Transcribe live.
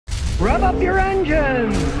Rev up your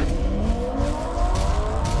engines!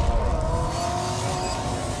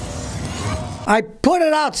 I put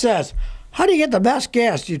it out, says, how do you get the best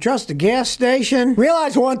gas? Do you trust the gas station?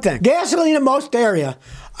 Realize one thing. Gasoline in most areas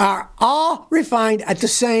are all refined at the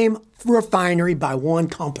same refinery by one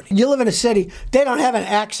company. You live in a city, they don't have an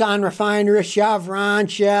Exxon refinery, Chevron,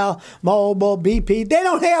 Shell, Mobil, BP. They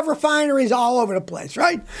don't have refineries all over the place,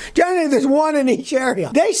 right? Generally, there's one in each area.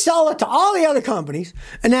 They sell it to all the other companies,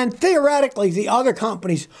 and then theoretically, the other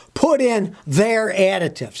companies put in their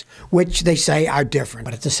additives, which they say are different.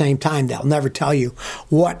 But at the same time, they'll never tell you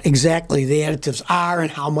what exactly the additives are and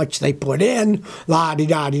how much they put in,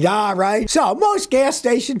 la-di-da-di-da, right? So most gas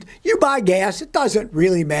stations, you buy gas, it doesn't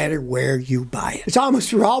really matter where you buy it. It's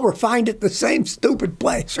almost all refined at the same stupid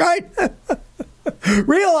place, right?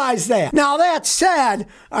 Realize that. Now, that said,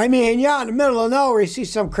 I mean, you're out in the middle of nowhere, you see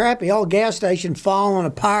some crappy old gas station falling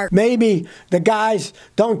apart. Maybe the guys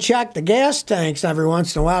don't check the gas tanks every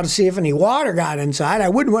once in a while to see if any water got inside. I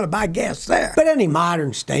wouldn't want to buy gas there. But any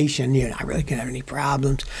modern station, you're not really going to have any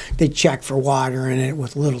problems. They check for water in it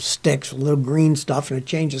with little sticks, with little green stuff, and it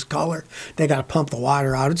changes color. They got to pump the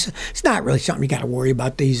water out. It's not really something you got to worry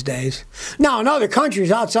about these days. Now, in other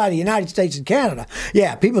countries outside the United States and Canada,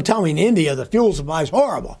 yeah, people tell me in India the fuel supply is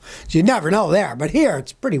horrible. So you never know there. But here,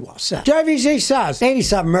 it's pretty well set. JVZ says,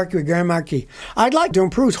 87 Mercury Grand Marquis. I'd like to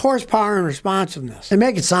improve horsepower and responsiveness and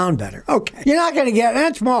make it sound better. Okay. You're not going to get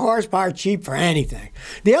much more horsepower cheap for anything.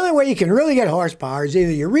 The only way you can really get horsepower is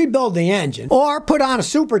either you rebuild the engine or put on a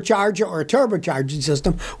supercharger or a turbocharging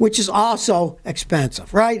system, which is also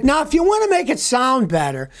expensive, right? Now, if you want to make it sound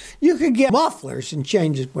better, you could get mufflers and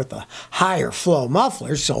change it with a higher flow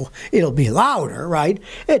muffler so it'll be louder, right?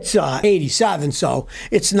 It's 87, so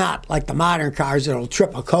it's not like the modern cars that'll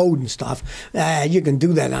trip a code and stuff. You can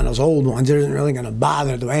do that on those old ones. It isn't really going to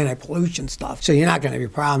bother the anti-pollution stuff, so you're not going to have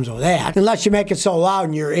any problems with that. Unless you make it so loud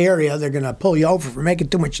in your area, they're going to pull you over for making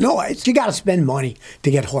too much noise. You got to spend money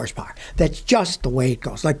to get horsepower. That's just the way it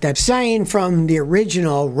goes. Like that saying from the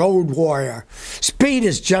original Road Warrior, speed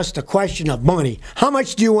is just a question of money. How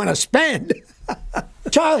much do you want to spend?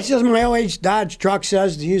 Charlie says, my OH Dodge truck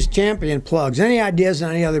says to use Champion plugs. Any ideas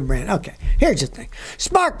on any other brand? Okay, here's the thing.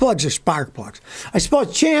 Spark plugs are spark plugs. I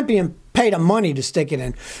suppose Champion paid them money to stick it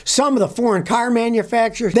in. Some of the foreign car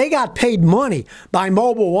manufacturers, they got paid money by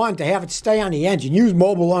Mobil 1 to have it stay on the engine. Use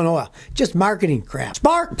Mobil 1 oil. Just marketing crap.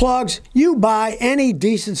 Spark plugs, you buy any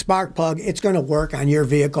decent spark plug, it's going to work on your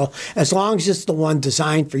vehicle as long as it's the one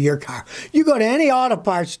designed for your car. You go to any auto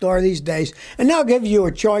parts store these days, and they'll give you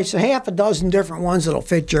a choice of half a dozen different ones that'll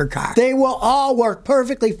fit your car. They will all work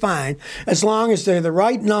perfectly fine as long as they're the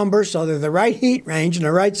right number, so they're the right heat range and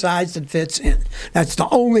the right size that fits in. That's the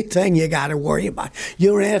only thing you got to worry about. You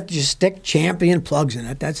don't have to just stick Champion plugs in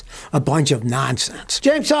it. That's a bunch of nonsense.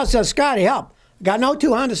 James South says, Scotty, help. Got an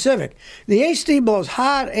 02 Honda Civic. The AC blows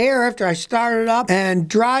hot air after I started up and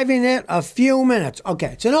driving it a few minutes. Okay,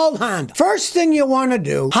 it's an old Honda. First thing you want to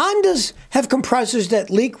do, Hondas have compressors that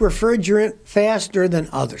leak refrigerant faster than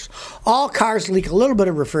others. All cars leak a little bit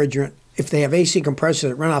of refrigerant if they have AC compressors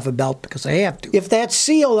that run off a belt because they have to. If that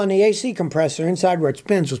seal on the AC compressor inside where it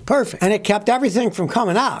spins was perfect and it kept everything from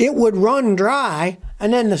coming out, it would run dry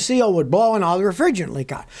and then the seal would blow and all the refrigerant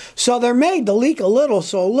leak out. So they're made to leak a little,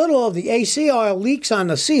 so a little of the AC oil leaks on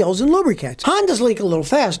the seals and lubricates. Hondas leak a little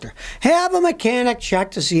faster. Have a mechanic check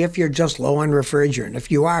to see if you're just low on refrigerant. If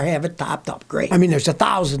you are, have it topped up. Great. I mean, there's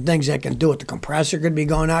 1,000 things that can do it. The compressor could be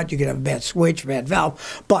going out. You could have a bad switch, bad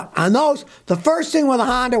valve. But on those, the first thing with a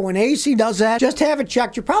Honda, when AC does that, just have it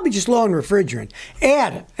checked. You're probably just low on refrigerant.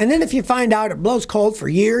 Add it. And then if you find out it blows cold for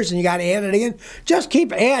years and you got to add it again, just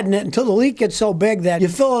keep adding it until the leak gets so big that you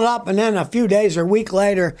fill it up and then a few days or a week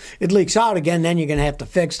later it leaks out again. Then you're going to have to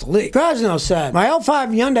fix the leak. Fresno said, my 05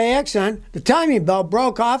 Hyundai Accent, the timing belt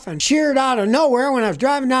broke off and sheared out of nowhere when I was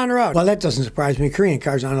driving down the road. Well, that doesn't surprise me. Korean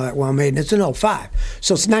cars aren't all that well made, and it's an 05.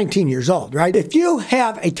 So it's 19 years old, right? If you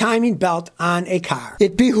have a timing belt on a car,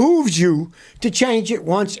 it behooves you to change it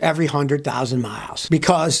once every 100,000 miles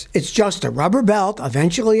because it's just a rubber belt.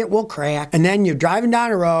 Eventually it will crack, and then you're driving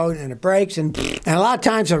down the road and it breaks, and a lot of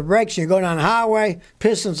times if it breaks and you go down the highway,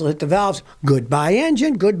 pistons will hit the valves. Goodbye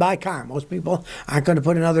engine, goodbye car. Most people aren't going to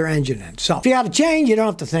put another engine in. So if you got to change, you don't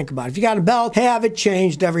have to think about it. If you got a belt, have it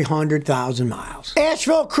changed every 100,000 miles.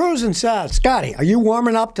 Asheville Cruising says, Scotty, are you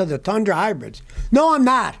warming up to the Tundra hybrids? No, I'm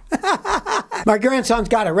not. My grandson's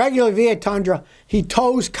got a regular V8 Tundra. He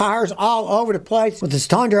tows cars all over the place with his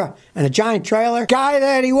Tundra and a giant trailer. Guy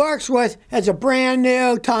that he works with has a brand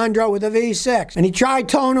new Tundra with a V6. And he tried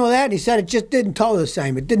towing with that and he said it just didn't tow the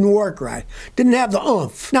same. It didn't work right. Didn't have the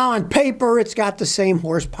oomph. Now on paper it's got the same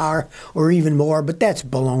horsepower or even more, but that's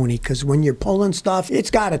baloney because when you're pulling stuff,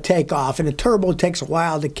 it's got to take off and the turbo takes a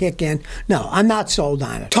while to kick in. No, I'm not sold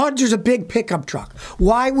on it. Tundra's a big pickup truck.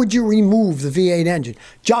 Why would you remove the V8 engine?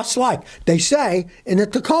 Just like they say in the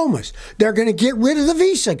Tacomas, they're going to get rid of the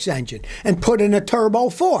V6 engine and put in a Turbo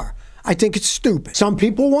 4. I think it's stupid. Some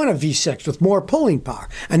people want a V6 with more pulling power,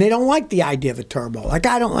 and they don't like the idea of a turbo. Like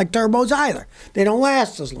I don't like turbos either. They don't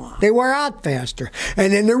last as long. They wear out faster.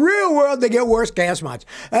 And in the real world, they get worse gas mileage.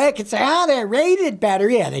 They can say, oh, they're rated better.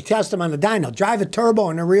 Yeah, they test them on the dyno. Drive a turbo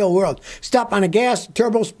in the real world. Step on the gas, the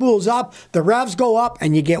turbo spools up, the revs go up,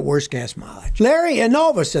 and you get worse gas mileage. Larry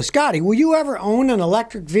Inova says, Scotty, will you ever own an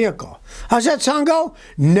electric vehicle? How's that song go?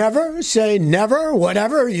 Never say never,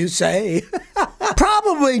 whatever you say.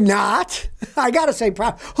 Probably not. I gotta say,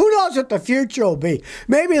 who knows what the future will be?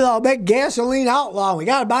 Maybe they'll make gasoline outlaw. We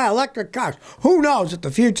gotta buy electric cars. Who knows what the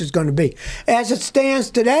future's gonna be? As it stands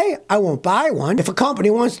today, I won't buy one. If a company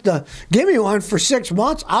wants to give me one for 6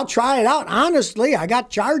 months, I'll try it out. Honestly, I got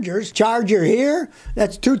chargers. Charger here,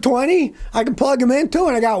 that's 220. I can plug them into,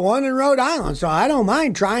 and I got one in Rhode Island, so I don't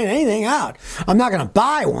mind trying anything out. I'm not gonna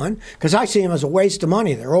buy one because I see them as a waste of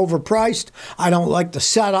money. They're overpriced. I don't like the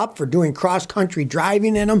setup for doing cross-country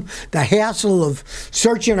driving in them. The hassle of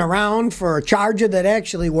searching around for a charger that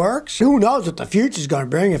actually works. Who knows what the future's going to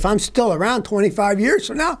bring? If I'm still around 25 years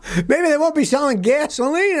from now, maybe they won't be selling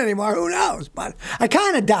gasoline anymore. Who knows? But I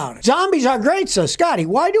kind of doubt it. Zombies are great, says Scotty.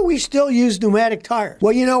 Why do we still use pneumatic tires?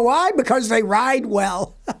 Well, you know why? Because they ride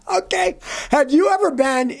well. Okay? Have you ever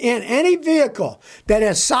been in any vehicle that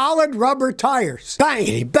has solid rubber tires?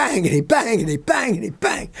 Bangity, bangity, bangity, bangity,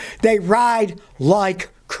 bang. They ride like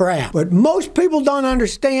crap. What most people don't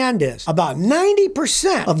understand is about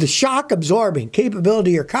 90% of the shock absorbing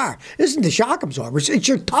capability of your car isn't the shock absorbers, it's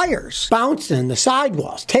your tires bouncing the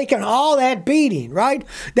sidewalls, taking all that beating, right?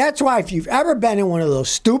 That's why if you've ever been in one of those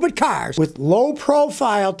stupid cars with low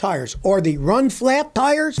profile tires or the run flat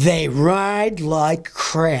tires, they ride like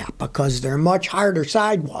crap because they're much harder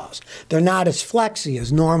sidewalls. They're not as flexy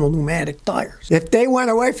as normal pneumatic tires. If they went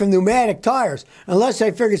away from pneumatic tires, unless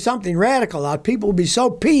they figured something radical out, people would be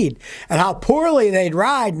so peed at how poorly they'd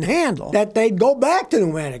ride and handle that they'd go back to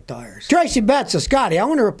pneumatic tires. Tracy Betts says, Scotty, I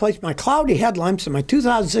want to replace my cloudy headlamps in my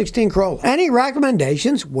 2016 Corolla. Any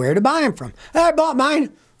recommendations where to buy them from? I bought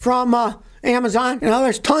mine from Amazon. You know,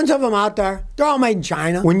 there's tons of them out there. They're all made in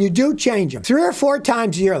China. When you do change them 3 or 4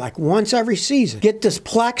 times a year, like once every season, get this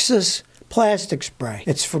Plexus plastic spray.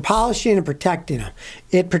 It's for polishing and protecting them.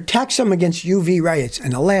 It protects them against UV rays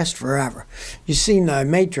and they'll last forever. You've seen the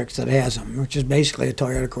Matrix that has them, which is basically a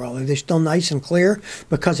Toyota Corolla. They're still nice and clear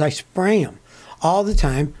because I spray them all the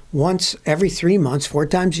time, once every 3 months, 4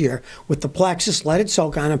 times a year, with the Plexus, let it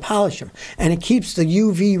soak on and polish them. And it keeps the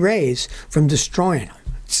UV rays from destroying them.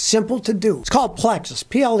 It's simple to do. It's called Plexus,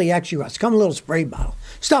 Plexus. Come in a little spray bottle.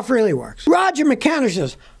 Stuff really works. Roger McKenna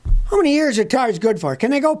says, how many years are tires good for?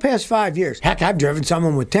 Can they go past 5 years? Heck, I've driven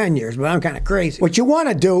someone with 10 years, but I'm kind of crazy. What you want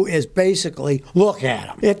to do is basically look at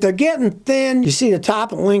them. If they're getting thin, you see the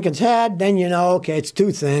top of Lincoln's head, then you know, okay, it's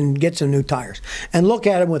too thin, get some new tires. And look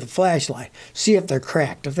at them with a flashlight. See if they're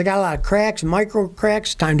cracked. If they got a lot of cracks, micro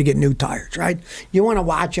cracks, time to get new tires, right? You want to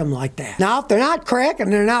watch them like that. Now, if they're not cracked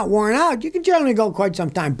and they're not worn out, you can generally go quite some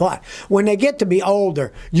time. But when they get to be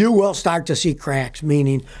older, you will start to see cracks,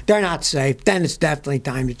 meaning they're not safe. Then it's definitely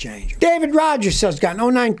time to change. David Rogers says, got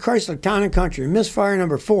an 09 Chrysler Town & Country, misfire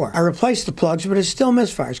number 4. I replaced the plugs, but it still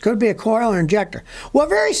misfires. Could it be a coil or injector? Well,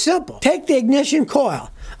 very simple. Take the ignition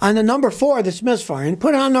coil on the number 4 that's misfiring,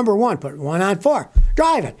 put it on number 1, put 1 on 4.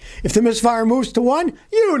 Drive it. If the misfire moves to 1,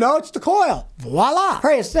 you know it's the coil. Voila.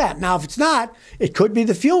 Press that. Now, if it's not, it could be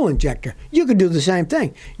the fuel injector. You could do the same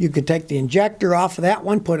thing. You could take the injector off of that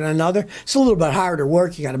one, put it on another. It's a little bit harder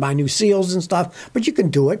work. You got to buy new seals and stuff, but you can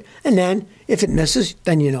do it. And then if it misses,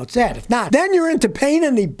 then you know it's that. If not, then you're into pain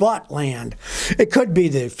in the butt land. It could be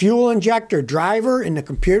the fuel injector driver in the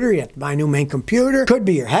computer. You have to buy a new main computer. Could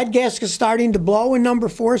be your head gasket starting to blow in number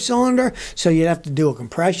 4 cylinder, so you'd have to do a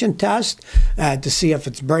compression test to see if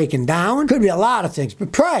it's breaking down. Could be a lot of things,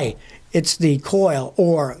 but pray it's the coil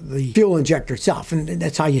or the fuel injector itself, and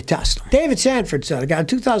that's how you test them. David Sanford said, I got a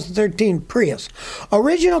 2013 Prius.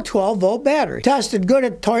 Original 12-volt battery. Tested good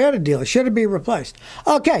at Toyota dealer. Should it be replaced?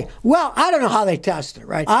 Okay, well, I don't know how they test it,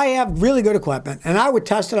 right? I have really good equipment, and I would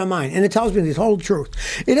test it on mine, and it tells me the whole truth.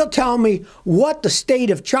 It'll tell me what the state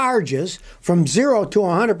of charge is from 0 to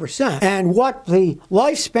 100%, and what the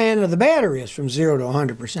lifespan of the battery is from 0 to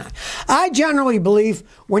 100%. I generally believe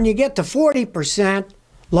when you get to 40%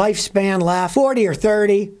 lifespan left, 40 or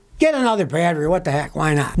 30, get another battery. What the heck?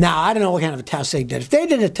 Why not? Now, I don't know what kind of a test they did. If they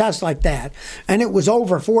did a test like that and it was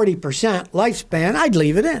over 40% lifespan, I'd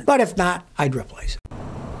leave it in. But if not, I'd replace it.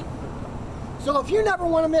 So if you never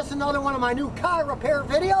want to miss another one of my new car repair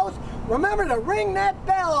videos, remember to ring that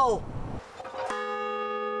bell.